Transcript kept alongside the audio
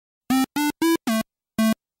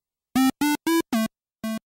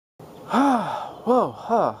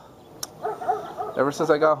Whoa, Ever since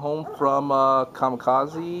I got home from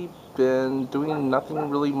Kamikaze, been doing nothing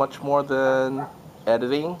really much more than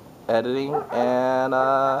editing, and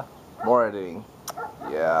more editing.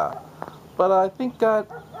 Yeah. But I think got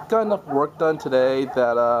enough work done today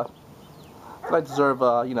that I deserve,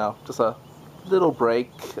 you know, just a little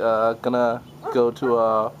break. Gonna go to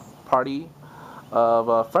a party of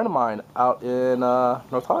a friend of mine out in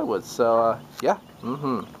North Hollywood. So yeah.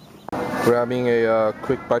 Grabbing a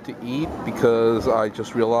quick bite to eat because I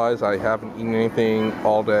just realized I haven't eaten anything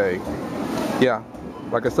all day. Yeah,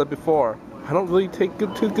 like I said before, I don't really take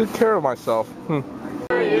too good care of myself.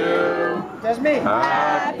 That's me.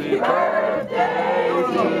 Happy birthday,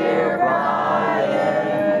 dear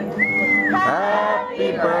Brian.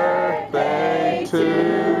 Happy birthday to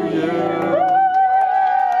you.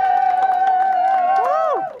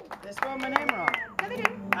 They spelled my name wrong. No, they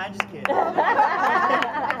didn't. I'm just kidding.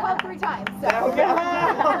 I called 3 times. So.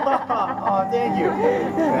 Oh, thank you.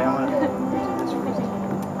 Okay, I'm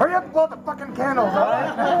gonna... Hurry up and blow the fucking candles,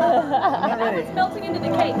 alright? I'm ready. It's melting into the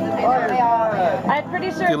cake. I'm pretty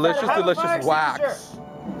sure. Delicious wax.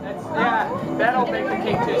 Yeah, that'll make the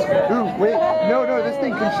cake taste good. Ooh, wait, no, this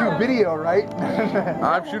thing can shoot video, right?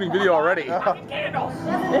 I'm shooting video already. Candles!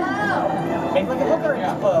 Make like a hooker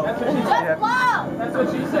explode. That's what she said. That's what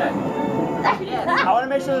she said. I want to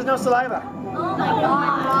make sure there's no saliva. Oh my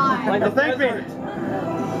god. Like the thank me.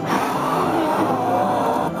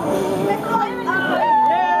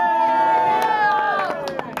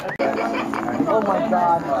 Oh my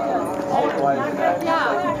god.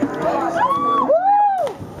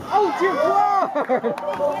 Oh dear God!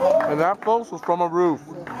 And that, folks, was from a roof.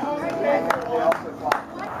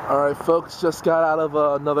 Alright, folks, just got out of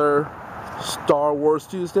another Star Wars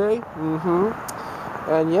Tuesday.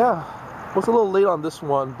 And yeah, was a little late on this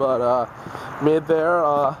one, but made it there.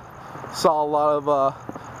 Saw a lot of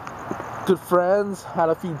good friends, had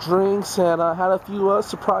a few drinks, and had a few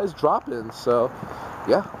surprise drop-ins. So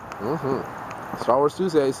yeah, Star Wars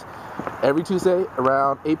Tuesdays, every Tuesday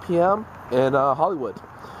around 8 p.m. in Hollywood.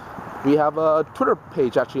 We have a Twitter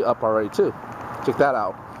page actually up already too. Check that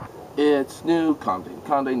out. It's new comp day,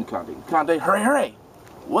 hooray!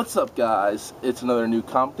 What's up, guys? It's another new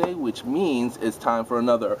comp day, which means it's time for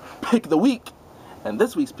another pick of the week. And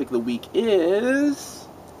this week's pick of the week is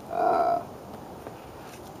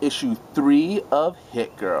issue 3 of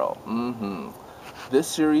Hit Girl. This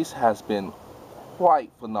series has been quite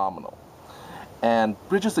phenomenal and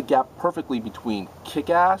bridges the gap perfectly between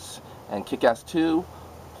Kick-Ass and Kick-Ass 2,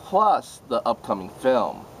 plus the upcoming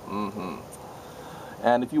film.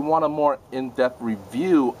 And if you want a more in-depth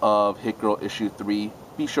review of Hit Girl issue 3,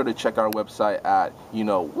 be sure to check our website at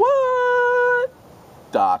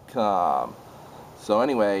youknowwhat.com. So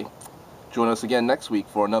anyway, join us again next week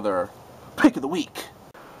for another pick of the week.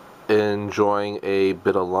 Enjoying a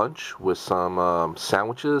bit of lunch with some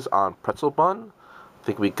sandwiches on pretzel bun. I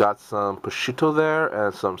think we got some prosciutto there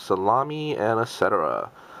and some salami and etc.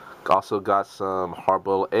 Also got some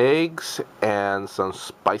hard-boiled eggs and some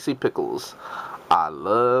spicy pickles. I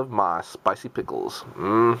love my spicy pickles.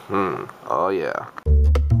 Oh yeah.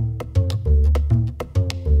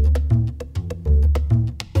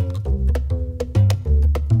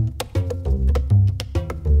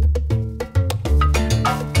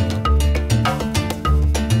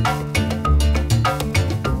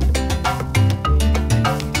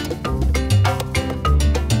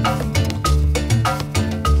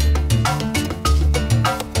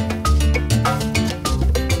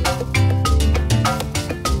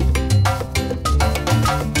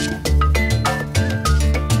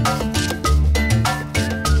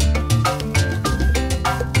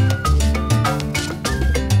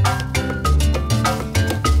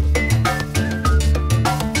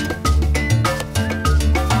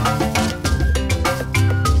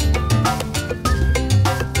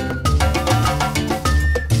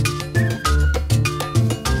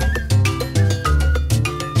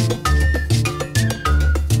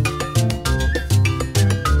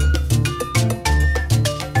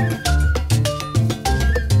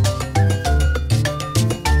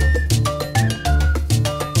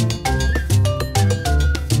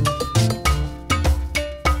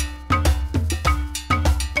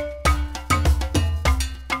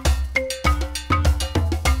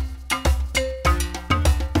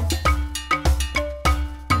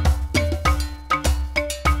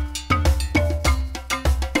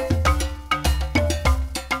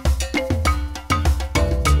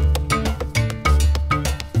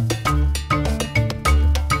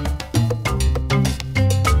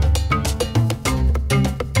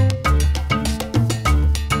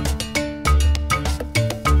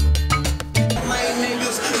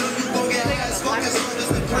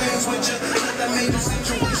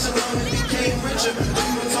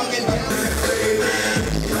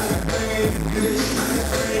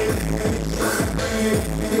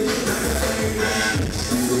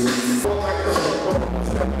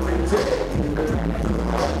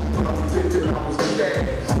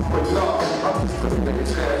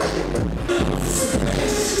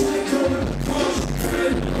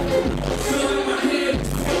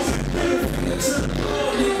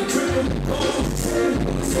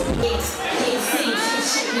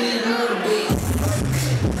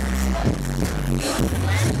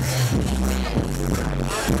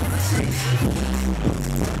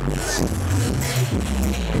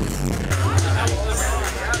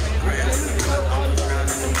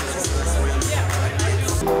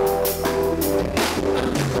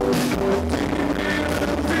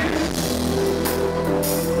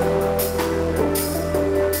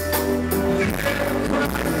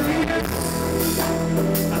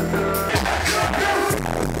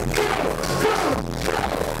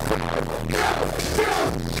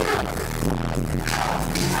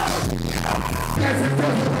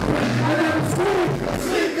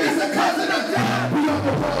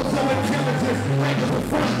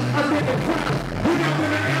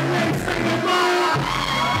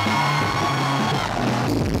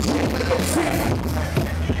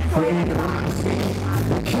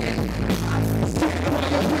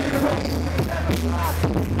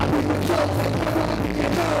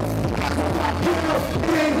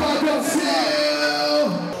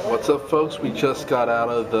 What's up, folks? We just got out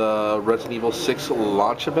of the Resident Evil 6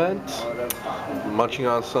 launch event. Munching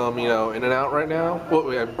on some, you know, In-N-Out right now.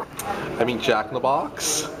 I mean Jack in the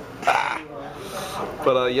Box.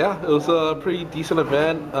 But yeah, it was a pretty decent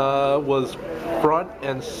event. Was front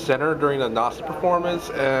and center during the Nasa performance,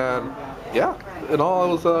 and yeah, in all, it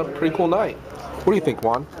was a pretty cool night. What do you think,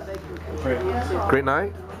 Juan? Great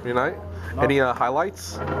night? Great night? Any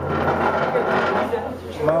highlights?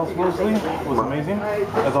 Miles Mosley was amazing,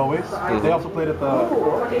 as always. They also played at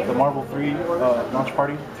the Marvel 3 launch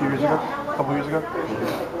party a couple years ago.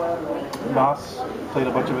 Moss played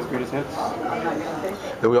a bunch of his greatest hits.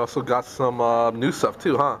 And we also got some new stuff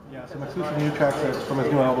too, huh? Yeah, some exclusive new tracks from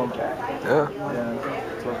his new album.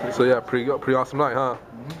 Yeah. So yeah, pretty awesome night, huh?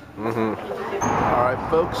 Alright,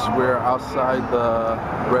 folks, we're outside the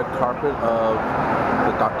red carpet of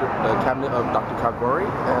the cabinet of Dr. Caligari,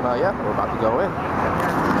 and yeah, we're about to go in.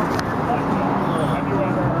 Have you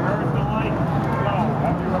ever heard the light? No.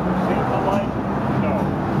 Have you ever seen the light? No.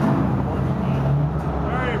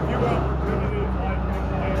 Very few opportunities like this,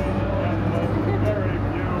 ladies and gentlemen. Very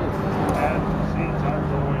few. And the scenes are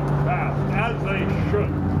going fast, as they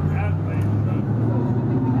should. As they should.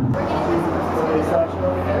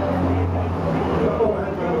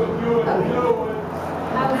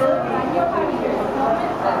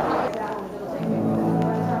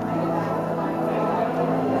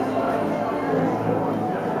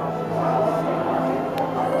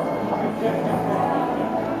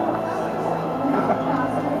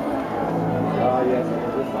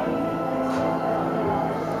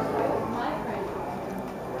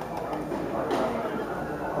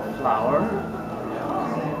 Flower.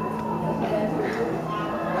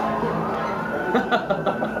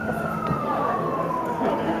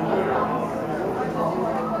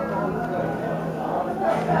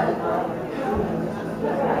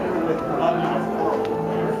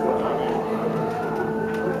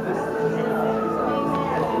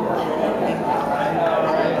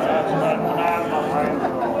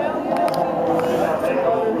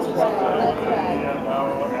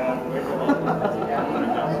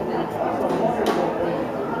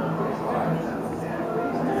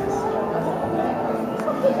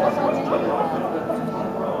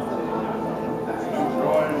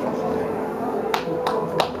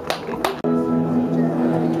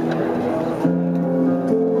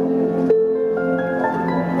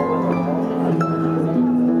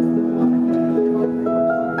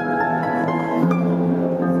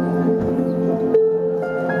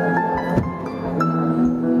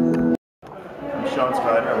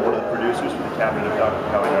 I'm one of the producers for the cabinet of Dr.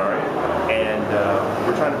 Caligari, and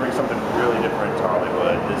we're trying to bring something really different to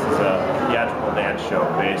Hollywood. This is a theatrical dance show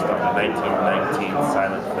based on the 1919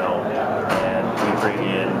 silent film, and we bring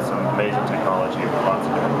in some amazing technology with lots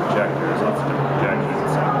of different projectors, and some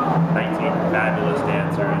 19 fabulous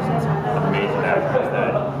dancers, and some amazing actors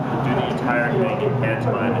that do the entire thing in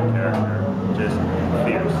pantomime and character, just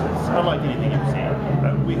fierce. It's unlike anything you've seen,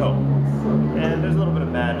 we hope. And there's a little bit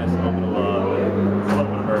of madness, a little bit of love, and a little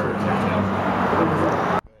bit of murder.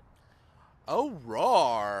 Oh,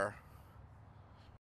 roar!